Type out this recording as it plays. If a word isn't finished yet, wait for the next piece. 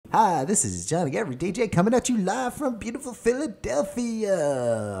Hi, this is Johnny Every DJ coming at you live from beautiful Philadelphia.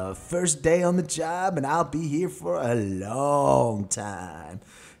 First day on the job, and I'll be here for a long time.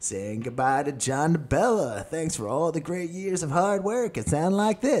 Saying goodbye to John Debella. Thanks for all the great years of hard work. It sounded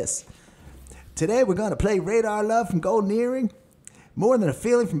like this. Today we're going to play Radar Love from Golden Earring, More Than a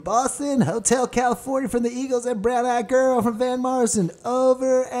Feeling from Boston, Hotel California from the Eagles, and Brown Eyed Girl from Van Morrison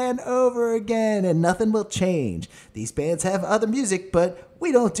over and over again, and nothing will change. These bands have other music, but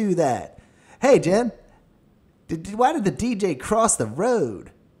we don't do that. Hey, Jen, why did the DJ cross the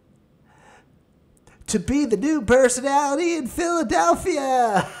road? To be the new personality in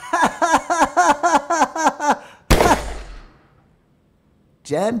Philadelphia.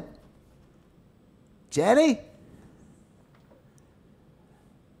 Jen? Jenny?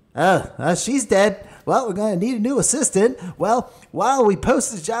 She's dead. Well, we're going to need a new assistant. Well, while we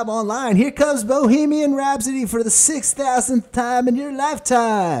post this job online, here comes Bohemian Rhapsody for the 6,000th time in your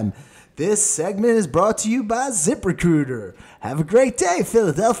lifetime. This segment is brought to you by ZipRecruiter. Have a great day,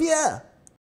 Philadelphia.